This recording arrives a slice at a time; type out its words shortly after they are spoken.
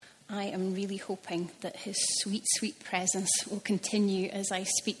I am really hoping that his sweet, sweet presence will continue as I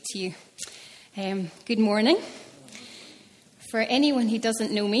speak to you. Good morning. For anyone who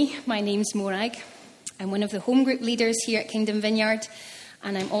doesn't know me, my name's Morag. I'm one of the home group leaders here at Kingdom Vineyard,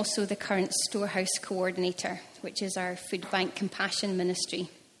 and I'm also the current Storehouse Coordinator, which is our food bank compassion ministry.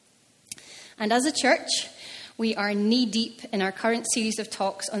 And as a church, we are knee-deep in our current series of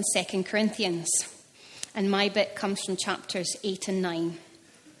talks on 2 Corinthians, and my bit comes from chapters 8 and 9.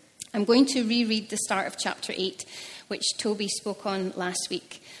 I'm going to reread the start of chapter 8, which Toby spoke on last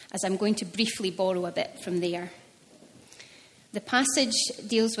week, as I'm going to briefly borrow a bit from there. The passage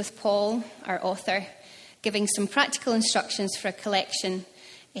deals with Paul, our author, giving some practical instructions for a collection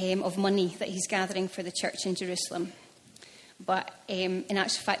of money that he's gathering for the church in Jerusalem. But in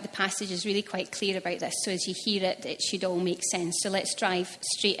actual fact, the passage is really quite clear about this, so as you hear it, it should all make sense. So let's dive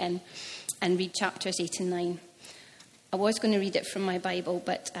straight in and read chapters 8 and 9. I was going to read it from my Bible,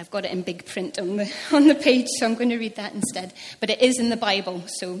 but I've got it in big print on the page, so I'm going to read that instead. But it is in the Bible,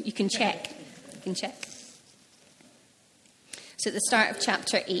 so you can check. So at the start of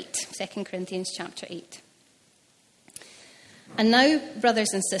chapter 8, 2 Corinthians chapter 8. And now,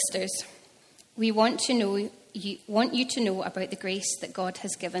 brothers and sisters, we want you to know about the grace that God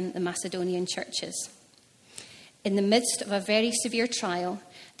has given the Macedonian churches. In the midst of a very severe trial,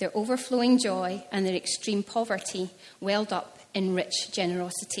 their overflowing joy and their extreme poverty welled up in rich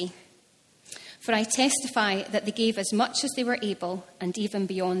generosity. For I testify that they gave as much as they were able and even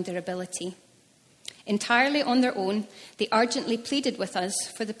beyond their ability. Entirely on their own, they urgently pleaded with us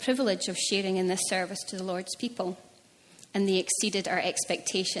for the privilege of sharing in this service to the Lord's people. And they exceeded our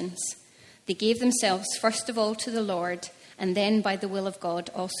expectations. They gave themselves first of all to the Lord, and then by the will of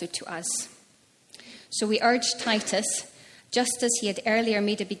God also to us. So we urged Titus, just as he had earlier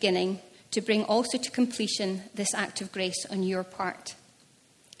made a beginning, to bring also to completion this act of grace on your part.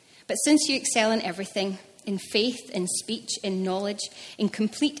 But since you excel in everything, in faith, in speech, in knowledge, in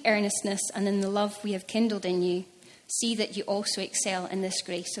complete earnestness, and in the love we have kindled in you, see that you also excel in this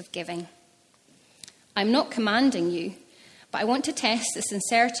grace of giving. I'm not commanding you, but I want to test the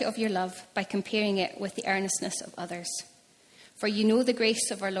sincerity of your love by comparing it with the earnestness of others. For you know the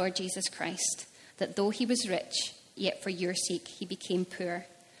grace of our Lord Jesus Christ, that though he was rich, yet for your sake he became poor,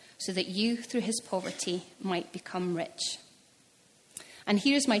 so that you, through his poverty, might become rich. And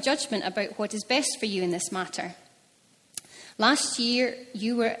here is my judgment about what is best for you in this matter. Last year,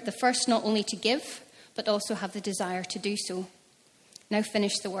 you were the first not only to give, but also have the desire to do so. Now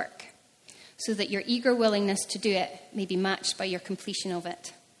finish the work, so that your eager willingness to do it may be matched by your completion of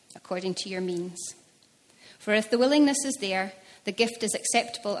it, according to your means. For if the willingness is there, the gift is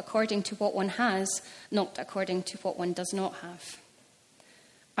acceptable according to what one has, not according to what one does not have.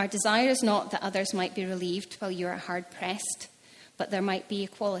 Our desire is not that others might be relieved while you are hard-pressed, but there might be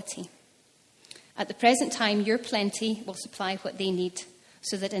equality. At the present time, your plenty will supply what they need,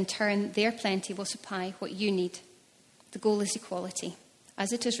 so that in turn their plenty will supply what you need. The goal is equality.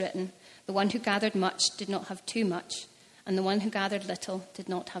 As it is written, the one who gathered much did not have too much, and the one who gathered little did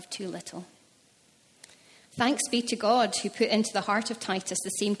not have too little. Thanks be to God who put into the heart of Titus the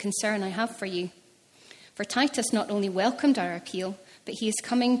same concern I have for you. For Titus not only welcomed our appeal, but he is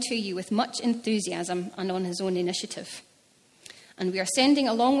coming to you with much enthusiasm and on his own initiative. And we are sending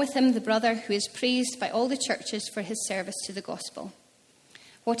along with him the brother who is praised by all the churches for his service to the gospel.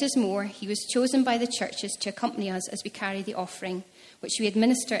 What is more, he was chosen by the churches to accompany us as we carry the offering, which we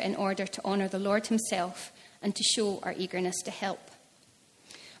administer in order to honour the Lord himself and to show our eagerness to help.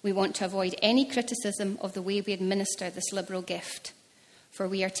 We want to avoid any criticism of the way we administer this liberal gift, for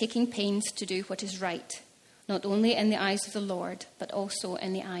we are taking pains to do what is right, not only in the eyes of the Lord, but also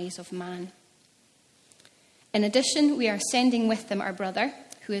in the eyes of man. In addition, we are sending with them our brother,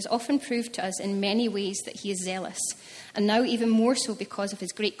 who has often proved to us in many ways that he is zealous, and now even more so because of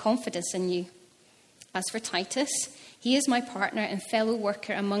his great confidence in you. As for Titus, he is my partner and fellow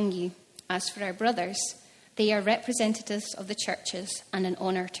worker among you. As for our brothers, they are representatives of the churches and an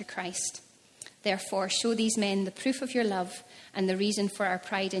honour to Christ. Therefore, show these men the proof of your love and the reason for our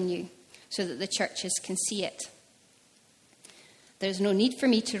pride in you, so that the churches can see it. There is no need for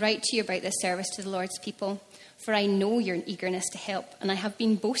me to write to you about this service to the Lord's people, for I know your eagerness to help, and I have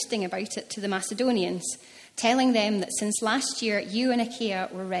been boasting about it to the Macedonians, telling them that since last year you and Achaia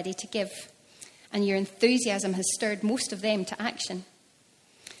were ready to give, and your enthusiasm has stirred most of them to action.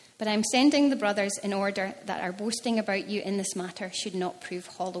 But I am sending the brothers in order that our boasting about you in this matter should not prove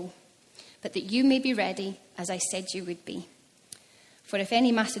hollow, but that you may be ready, as I said you would be. For if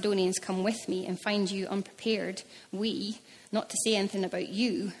any Macedonians come with me and find you unprepared, we, not to say anything about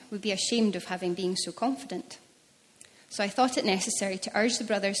you, would be ashamed of having been so confident. So I thought it necessary to urge the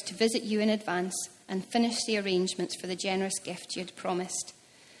brothers to visit you in advance and finish the arrangements for the generous gift you had promised.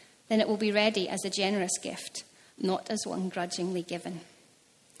 Then it will be ready as a generous gift, not as one grudgingly given.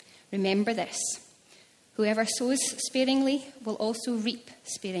 Remember this: whoever sows sparingly will also reap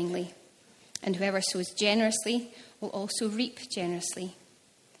sparingly, and whoever sows generously will also reap generously.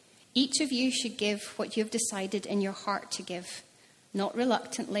 Each of you should give what you have decided in your heart to give, not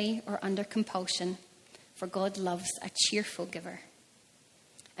reluctantly or under compulsion, for God loves a cheerful giver.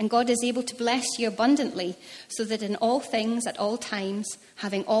 And God is able to bless you abundantly, so that in all things, at all times,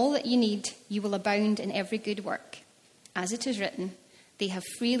 having all that you need, you will abound in every good work. As it is written, they have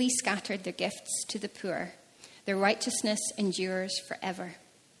freely scattered their gifts to the poor. Their righteousness endures forever.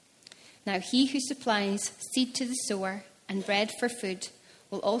 Now he who supplies seed to the sower and bread for food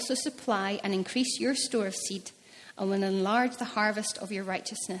will also supply and increase your store of seed, and will enlarge the harvest of your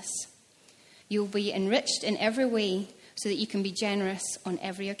righteousness. You will be enriched in every way, so that you can be generous on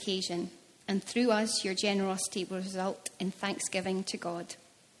every occasion. And through us, your generosity will result in thanksgiving to God.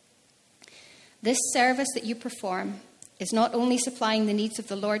 This service that you perform is not only supplying the needs of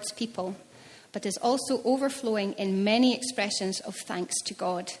the Lord's people, but is also overflowing in many expressions of thanks to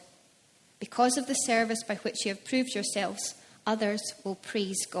God. Because of the service by which you have proved yourselves, others will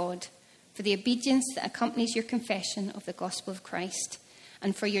praise God for the obedience that accompanies your confession of the gospel of Christ,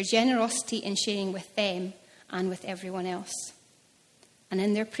 and for your generosity in sharing with them and with everyone else. And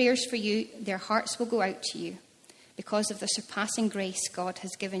in their prayers for you, their hearts will go out to you because of the surpassing grace God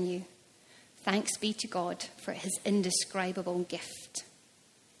has given you. Thanks be to God for his indescribable gift.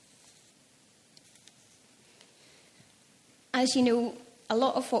 As you know, a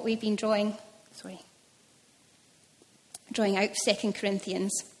lot of what we've been drawing out of 2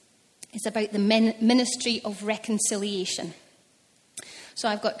 Corinthians is about the ministry of reconciliation. So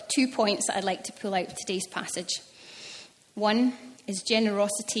I've got 2 points that I'd like to pull out of today's passage. One is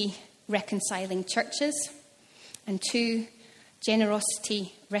generosity reconciling churches, and 2,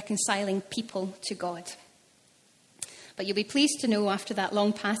 generosity reconciling people to God. But you'll be pleased to know after that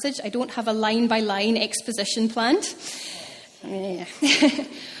long passage, I don't have a line-by-line exposition planned.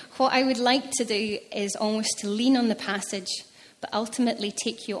 What I would like to do is almost to lean on the passage, but ultimately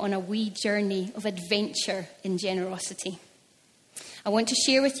take you on a wee journey of adventure in generosity. I want to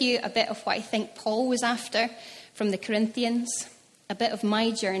share with you a bit of what I think Paul was after from the Corinthians, a bit of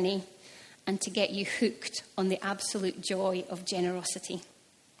my journey, and to get you hooked on the absolute joy of generosity.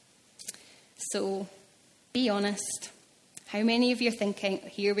 So, be honest. How many of you are thinking,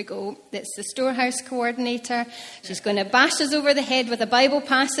 here we go, it's the storehouse coordinator. She's going to bash us over the head with a Bible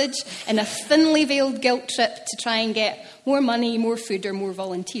passage in a thinly veiled guilt trip to try and get more money, more food, or more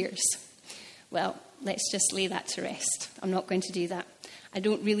volunteers. Well, let's just lay that to rest. I'm not going to do that. I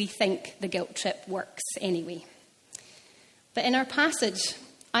don't really think the guilt trip works anyway. But in our passage,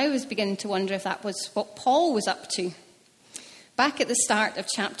 I was beginning to wonder if that was what Paul was up to. Back at the start of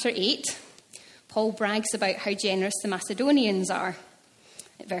chapter 8, Paul brags about how generous the Macedonians are.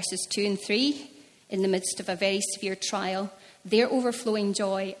 At verses 2 and 3, in the midst of a very severe trial, their overflowing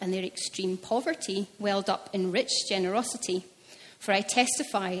joy and their extreme poverty welled up in rich generosity. For I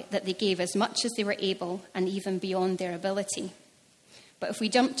testify that they gave as much as they were able and even beyond their ability. But if we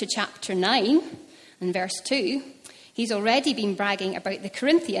jump to chapter 9 and verse 2, he's already been bragging about the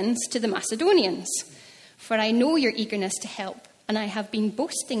Corinthians to the Macedonians. For I know your eagerness to help, and I have been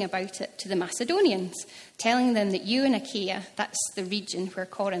boasting about it to the Macedonians, telling them that you in Achaia, that's the region where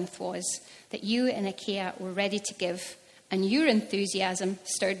Corinth was, that you in Achaia were ready to give, and your enthusiasm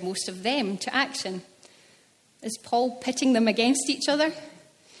stirred most of them to action. Is Paul pitting them against each other?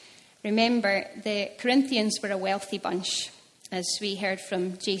 Remember, the Corinthians were a wealthy bunch, as we heard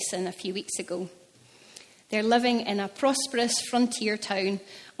from Jason a few weeks ago. They're living in a prosperous frontier town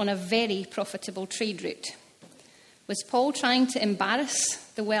on a very profitable trade route. Was Paul trying to embarrass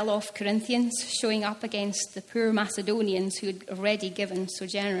the well-off Corinthians, showing up against the poor Macedonians who had already given so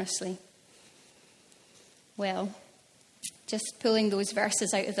generously? Well, just pulling those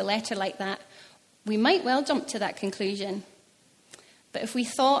verses out of the letter like that, we might well jump to that conclusion. But if we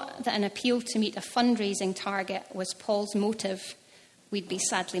thought that an appeal to meet a fundraising target was Paul's motive, we'd be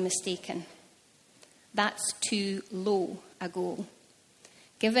sadly mistaken. That's too low a goal.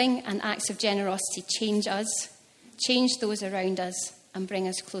 Giving and acts of generosity change us, change those around us, and bring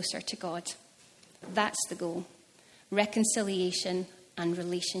us closer to God. That's the goal. Reconciliation and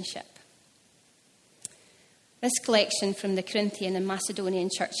relationship. This collection from the Corinthian and Macedonian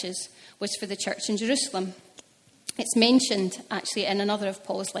churches was for the church in Jerusalem. It's mentioned, actually, in another of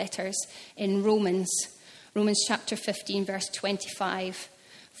Paul's letters in Romans chapter 15, verse 25.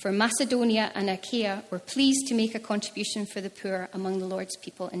 For Macedonia and Achaia were pleased to make a contribution for the poor among the Lord's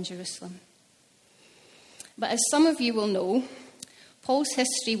people in Jerusalem. But as some of you will know, Paul's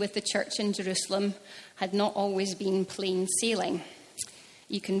history with the church in Jerusalem had not always been plain sailing.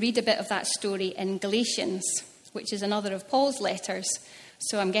 You can read a bit of that story in Galatians, which is another of Paul's letters,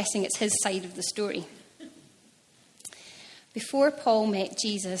 so I'm guessing it's his side of the story. Before Paul met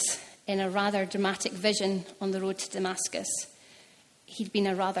Jesus in a rather dramatic vision on the road to Damascus, he'd been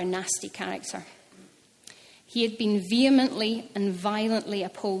a rather nasty character. He had been vehemently and violently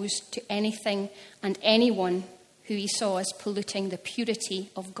opposed to anything and anyone who he saw as polluting the purity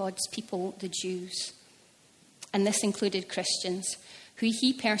of God's people, the Jews. And this included Christians, who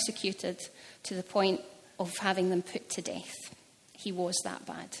he persecuted to the point of having them put to death. He was that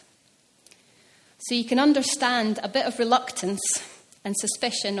bad. So you can understand a bit of reluctance and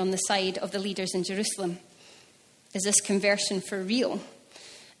suspicion on the side of the leaders in Jerusalem. Is this conversion for real?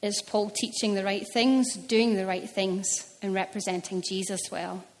 Is Paul teaching the right things, doing the right things, and representing Jesus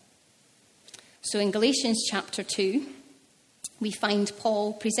well? So in Galatians chapter 2, we find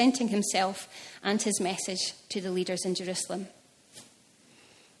Paul presenting himself and his message to the leaders in Jerusalem.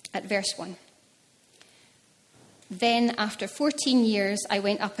 At verse 1. Then, after 14 years, I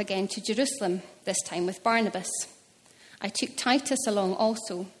went up again to Jerusalem, this time with Barnabas. I took Titus along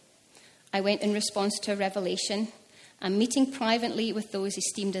also. I went in response to a revelation, and meeting privately with those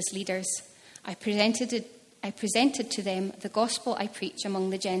esteemed as leaders, I presented to them the gospel I preach among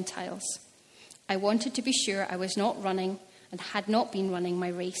the Gentiles. I wanted to be sure I was not running and had not been running my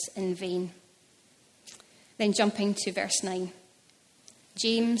race in vain. Then jumping to verse 9.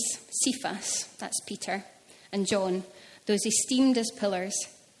 James, Cephas, that's Peter, and John, those esteemed as pillars,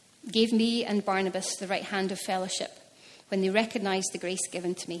 gave me and Barnabas the right hand of fellowship when they recognized the grace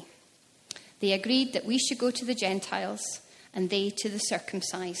given to me. They agreed that we should go to the Gentiles and they to the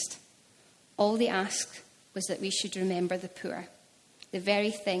circumcised. All they asked was that we should remember the poor, the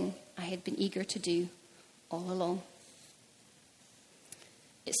very thing I had been eager to do all along.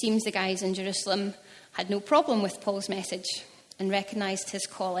 It seems the guys in Jerusalem had no problem with Paul's message and recognized his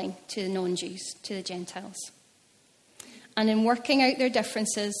calling to the non-Jews, to the Gentiles. And in working out their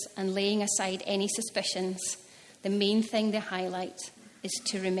differences and laying aside any suspicions, the main thing they highlight is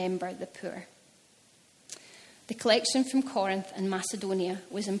to remember the poor. The collection from Corinth and Macedonia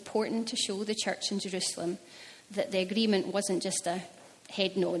was important to show the church in Jerusalem that the agreement wasn't just a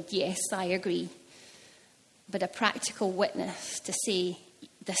head nod, yes, I agree, but a practical witness to say,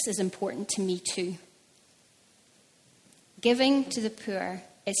 this is important to me too. Giving to the poor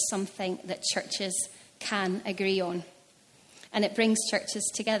is something that churches can agree on, and it brings churches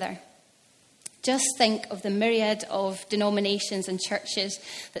together. Just think of the myriad of denominations and churches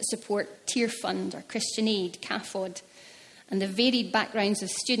that support Tear Fund or Christian Aid, CAFOD, and the varied backgrounds of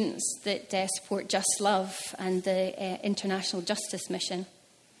students that support Just Love and the International Justice Mission,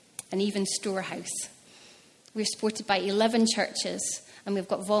 and even Storehouse. We're supported by 11 churches, and we've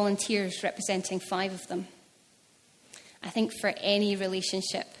got volunteers representing 5 of them. I think for any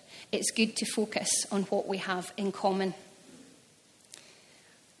relationship, it's good to focus on what we have in common.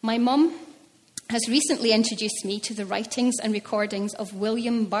 My mum has recently introduced me to the writings and recordings of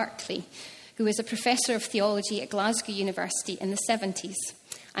William Barclay, who was a professor of theology at Glasgow University in the 70s,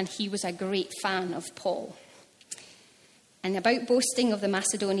 and he was a great fan of Paul. And about boasting of the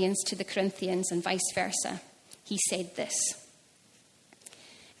Macedonians to the Corinthians and vice versa, he said this: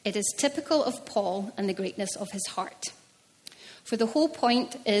 "It is typical of Paul and the greatness of his heart. For the whole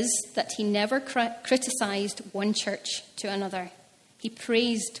point is that he never criticized one church to another. He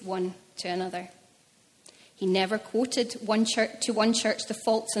praised one to another. He never quoted one church the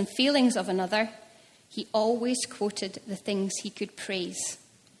faults and failings of another. He always quoted the things he could praise.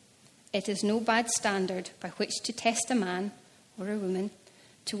 It is no bad standard by which to test a man or a woman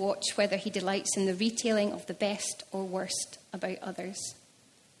to watch whether he delights in the retailing of the best or worst about others.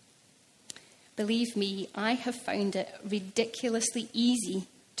 Believe me, I have found it ridiculously easy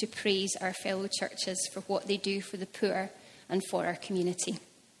to praise our fellow churches for what they do for the poor and for our community,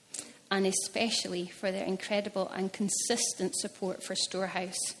 and especially for their incredible and consistent support for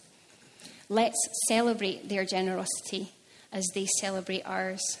Storehouse. Let's celebrate their generosity as they celebrate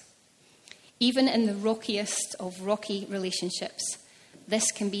ours. Even in the rockiest of rocky relationships,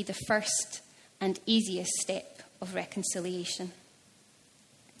 this can be the first and easiest step of reconciliation."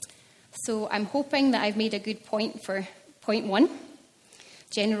 So I'm hoping that I've made a good point for point 1,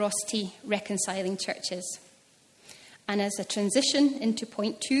 generosity reconciling churches. And as a transition into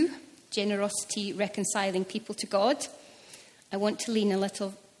point 2, generosity reconciling people to God, I want to lean a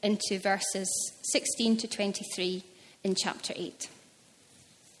little into verses 16 to 23 in chapter 8.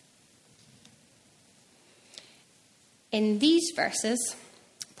 In these verses,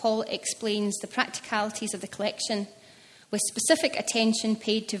 Paul explains the practicalities of the collection, with specific attention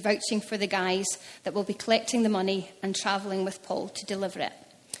paid to vouching for the guys that will be collecting the money and travelling with Paul to deliver it.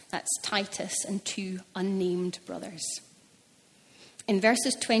 That's Titus and 2 unnamed brothers. In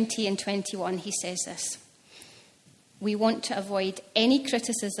verses 20 and 21, he says this: "We want to avoid any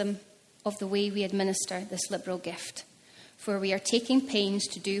criticism of the way we administer this liberal gift, for we are taking pains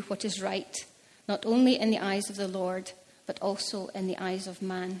to do what is right, not only in the eyes of the Lord, but also in the eyes of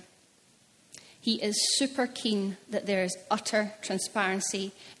man." He is super keen that there is utter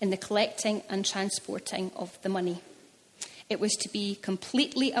transparency in the collecting and transporting of the money. It was to be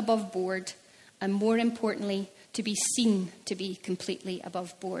completely above board, and more importantly, to be seen to be completely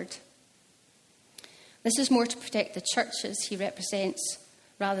above board. This is more to protect the churches he represents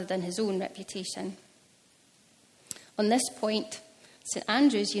rather than his own reputation. On this point, St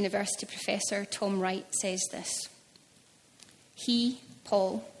Andrews University professor Tom Wright says this: "He,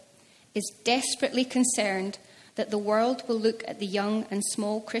 Paul, is desperately concerned that the world will look at the young and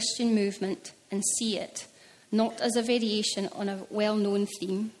small Christian movement and see it not as a variation on a well-known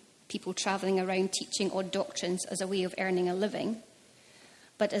theme, people travelling around teaching odd doctrines as a way of earning a living,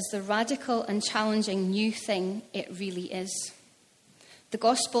 but as the radical and challenging new thing it really is. The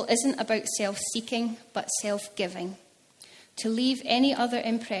gospel isn't about self-seeking, but self-giving. To leave any other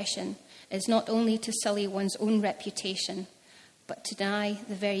impression is not only to sully one's own reputation, but to deny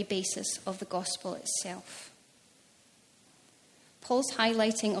the very basis of the gospel itself." Paul's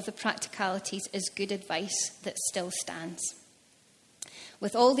highlighting of the practicalities is good advice that still stands.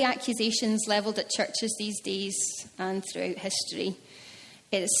 With all the accusations levelled at churches these days and throughout history,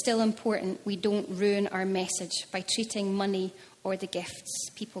 it is still important we don't ruin our message by treating money or the gifts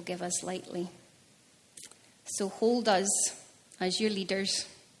people give us lightly. So hold us, as your leaders,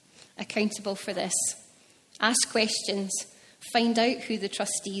 accountable for this. Ask questions. Find out who the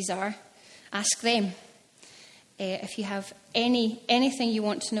trustees are. Ask them. If you have anything you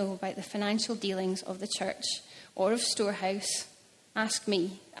want to know about the financial dealings of the church or of Storehouse, ask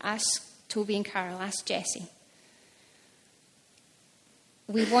me. Ask Toby and Carol. Ask Jessie.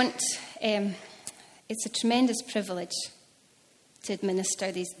 It's a tremendous privilege to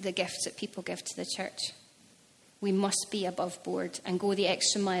administer the gifts that people give to the church. We must be above board and go the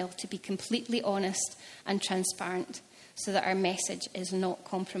extra mile to be completely honest and transparent, so that our message is not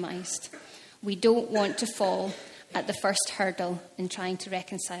compromised. We don't want to fall at the first hurdle in trying to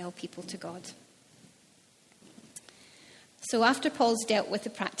reconcile people to God. So after Paul's dealt with the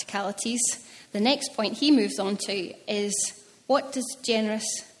practicalities, the next point he moves on to is what does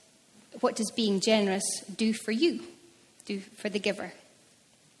being generous do for you, do for the giver?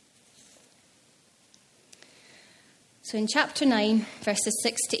 So in chapter 9, verses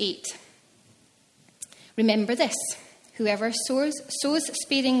 6 to 8, "Remember this, whoever sows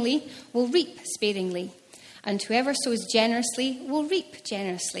sparingly will reap sparingly, and whoever sows generously will reap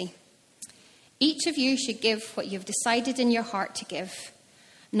generously. Each of you should give what you have decided in your heart to give,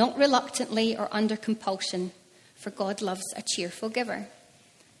 not reluctantly or under compulsion, for God loves a cheerful giver.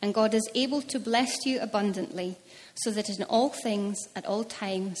 And God is able to bless you abundantly, so that in all things, at all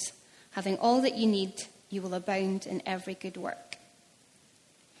times, having all that you need, you will abound in every good work."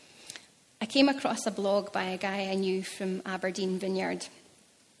 I came across a blog by a guy I knew from Aberdeen Vineyard,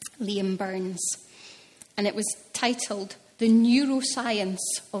 Liam Burns, and it was titled "The Neuroscience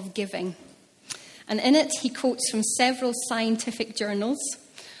of Giving." And in it, he quotes from several scientific journals,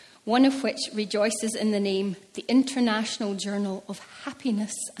 one of which rejoices in the name, the International Journal of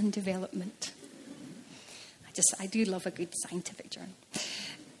Happiness and Development. I do love a good scientific journal.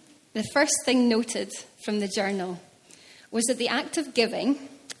 The first thing noted from the journal was that the act of giving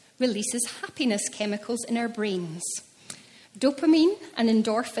releases happiness chemicals in our brains. Dopamine and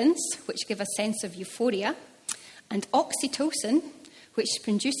endorphins, which give a sense of euphoria, and oxytocin, which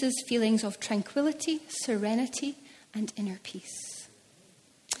produces feelings of tranquility, serenity, and inner peace.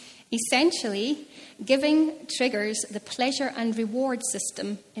 Essentially, giving triggers the pleasure and reward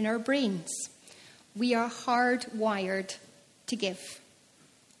system in our brains. We are hardwired to give.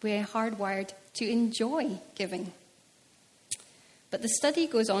 We are hardwired to enjoy giving. But the study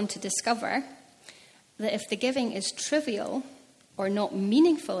goes on to discover that if the giving is trivial or not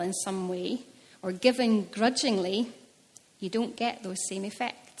meaningful in some way, or given grudgingly, you don't get those same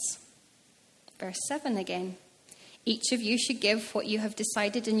effects. Verse 7 again. "Each of you should give what you have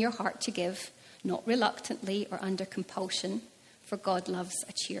decided in your heart to give, not reluctantly or under compulsion, for God loves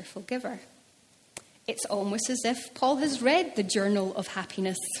a cheerful giver." It's almost as if Paul has read the Journal of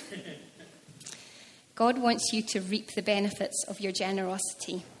Happiness. God wants you to reap the benefits of your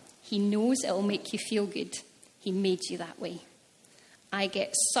generosity. He knows it will make you feel good. He made you that way. I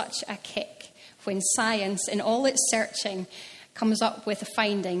get such a kick when science, in all its searching, comes up with the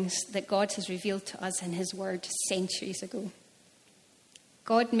findings that God has revealed to us in his word centuries ago.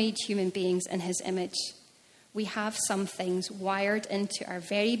 God made human beings in his image. We have some things wired into our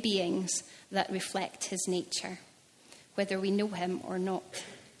very beings that reflect his nature, whether we know him or not.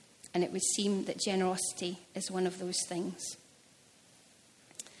 And it would seem that generosity is one of those things.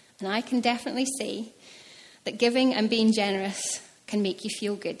 And I can definitely say that giving and being generous can make you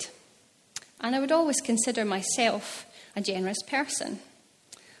feel good. And I would always consider myself a generous person.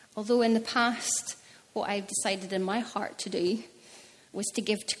 Although in the past, what I've decided in my heart to do was to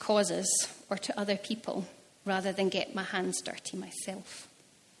give to causes or to other people rather than get my hands dirty myself.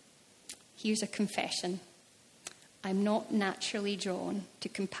 Here's a confession. I'm not naturally drawn to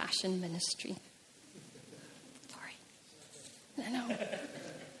compassion ministry. Sorry. I know.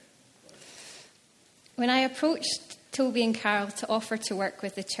 When I approached Toby and Carol to offer to work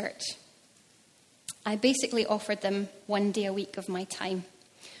with the church, I basically offered them 1 day a week of my time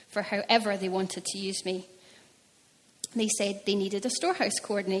for however they wanted to use me. They said they needed a storehouse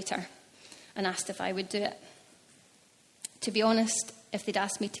coordinator and asked if I would do it. To be honest, if they'd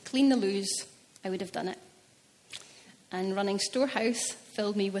asked me to clean the loos, I would have done it. And running storehouse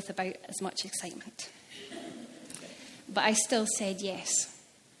filled me with about as much excitement. But I still said yes.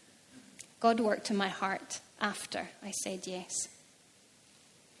 God worked in my heart after I said yes.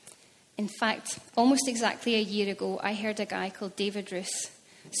 In fact, almost exactly a year ago, I heard a guy called David Roos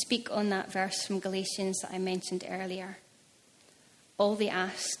speak on that verse from Galatians that I mentioned earlier. All they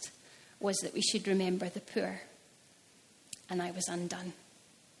asked was that we should remember the poor. And I was undone.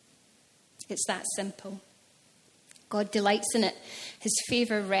 It's that simple. God delights in it. His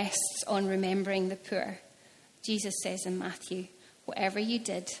favour rests on remembering the poor. Jesus says in Matthew, whatever you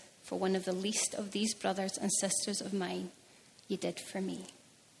did for one of the least of these brothers and sisters of mine, you did for me.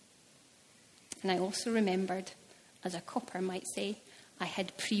 And I also remembered, as a copper might say, I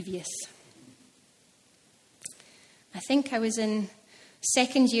had previous. I think I was in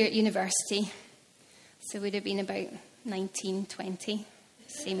second year at university, so it would have been about 19, 20,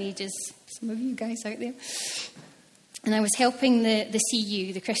 same age as some of you guys out there. And I was helping the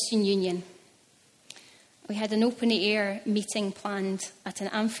CU, the Christian Union. We had an open-air meeting planned at an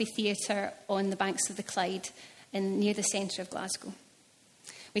amphitheatre on the banks of the Clyde near the centre of Glasgow.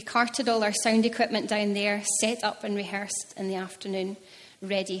 We carted all our sound equipment down there, set up and rehearsed in the afternoon,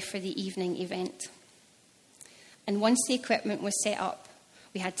 ready for the evening event. And once the equipment was set up,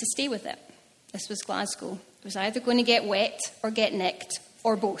 we had to stay with it. This was Glasgow. It was either going to get wet or get nicked,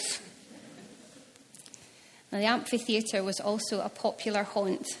 or both. Now, the amphitheatre was also a popular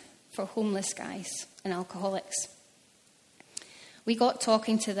haunt for homeless guys and alcoholics. We got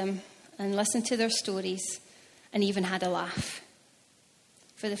talking to them and listened to their stories and even had a laugh.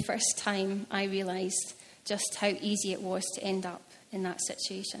 For the first time, I realised just how easy it was to end up in that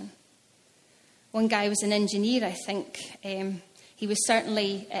situation. One guy was an engineer, I think. He was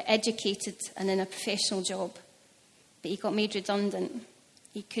certainly educated and in a professional job, but he got made redundant.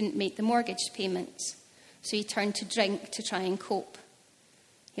 He couldn't make the mortgage payments, so he turned to drink to try and cope.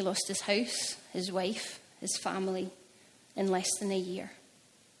 He lost his house, his wife, his family in less than a year.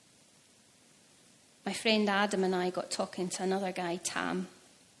 My friend Adam and I got talking to another guy, Tam.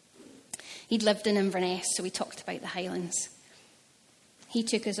 He'd lived in Inverness, so we talked about the Highlands. He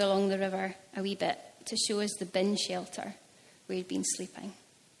took us along the river a wee bit to show us the bin shelter where he'd been sleeping.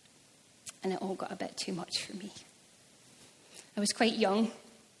 And it all got a bit too much for me. I was quite young,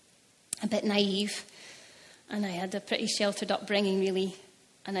 a bit naive, and I had a pretty sheltered upbringing, really,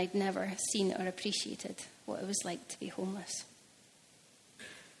 and I'd never seen or appreciated what it was like to be homeless.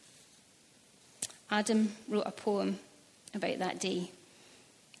 Adam wrote a poem about that day,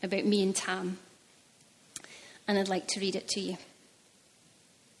 about me and Tam, and I'd like to read it to you.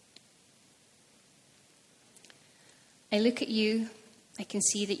 I look at you, I can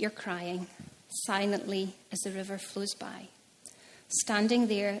see that you're crying, silently as the river flows by. Standing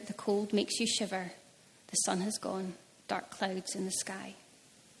there, the cold makes you shiver. The sun has gone, dark clouds in the sky.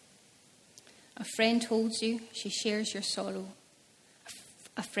 A friend holds you, she shares your sorrow.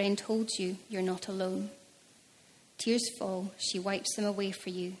 A friend holds you, you're not alone. Tears fall, she wipes them away for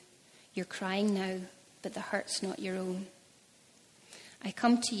you. You're crying now, but the hurt's not your own. I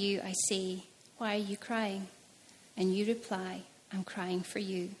come to you, I say, why are you crying? And you reply, I'm crying for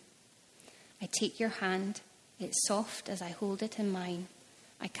you. I take your hand, it's soft as I hold it in mine.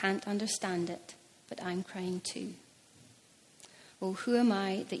 I can't understand it, but I'm crying too. Oh, who am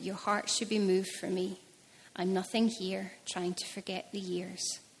I that your heart should be moved for me? I'm nothing here, trying to forget the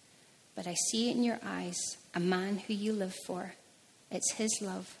years. But I see it in your eyes, a man who you live for. It's his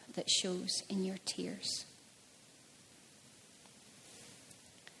love that shows in your tears.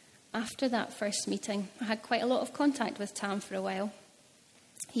 After that first meeting, I had quite a lot of contact with Tam for a while.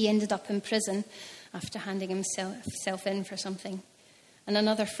 He ended up in prison after handing himself in for something. And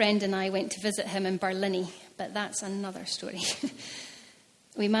another friend and I went to visit him in Barlinnie, but that's another story.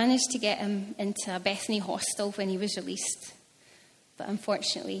 We managed to get him into a Bethany hostel when he was released. But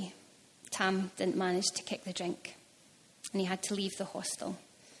unfortunately, Tam didn't manage to kick the drink. And he had to leave the hostel,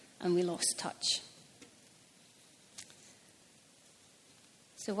 and we lost touch.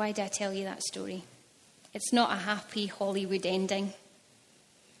 So why do I tell you that story? It's not a happy Hollywood ending.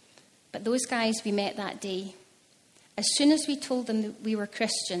 But those guys we met that day, as soon as we told them that we were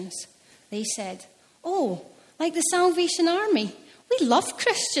Christians, they said, "Oh, like the Salvation Army. We love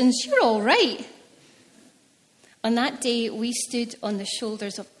Christians. You're all right." On that day, we stood on the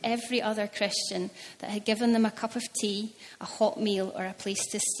shoulders of every other Christian that had given them a cup of tea, a hot meal, or a place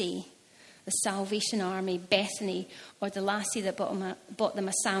to stay. The Salvation Army, Bethany, or the lassie that bought them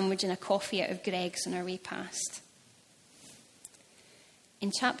a sandwich and a coffee out of Greg's on our way past.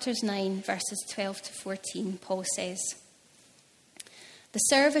 In chapters 9, verses 12 to 14, Paul says, "The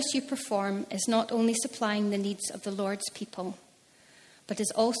service you perform is not only supplying the needs of the Lord's people, but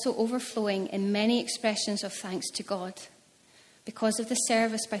is also overflowing in many expressions of thanks to God. Because of the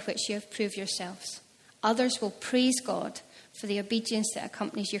service by which you have proved yourselves, others will praise God for the obedience that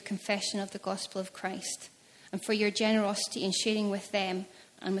accompanies your confession of the gospel of Christ, and for your generosity in sharing with them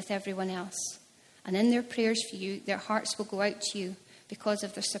and with everyone else. And in their prayers for you, their hearts will go out to you because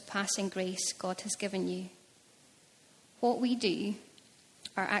of the surpassing grace God has given you." What we do,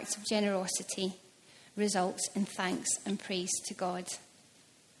 our acts of generosity, results in thanks and praise to God.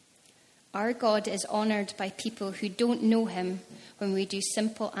 Our God is honoured by people who don't know him when we do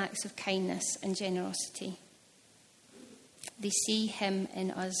simple acts of kindness and generosity. They see him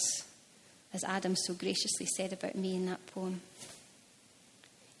in us, as Adam so graciously said about me in that poem.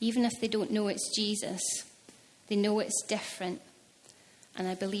 Even if they don't know it's Jesus, they know it's different, and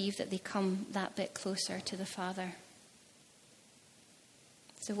I believe that they come that bit closer to the Father.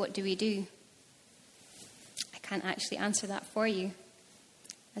 So what do we do? I can't actually answer that for you.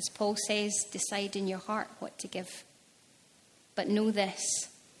 As Paul says, decide in your heart what to give. But know this,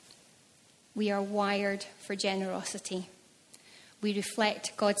 we are wired for generosity. We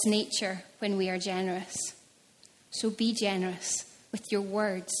reflect God's nature when we are generous. So be generous with your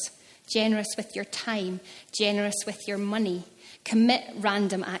words, generous with your time, generous with your money. Commit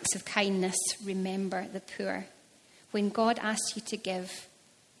random acts of kindness. Remember the poor. When God asks you to give,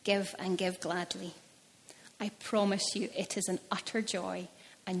 give and give gladly. I promise you it is an utter joy,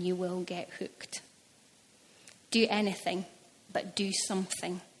 and you will get hooked. Do anything, but do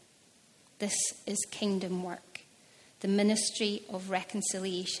something. This is kingdom work, the ministry of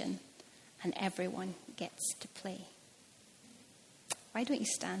reconciliation, and everyone gets to play. Why don't you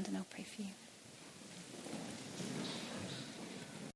stand and I'll pray for you.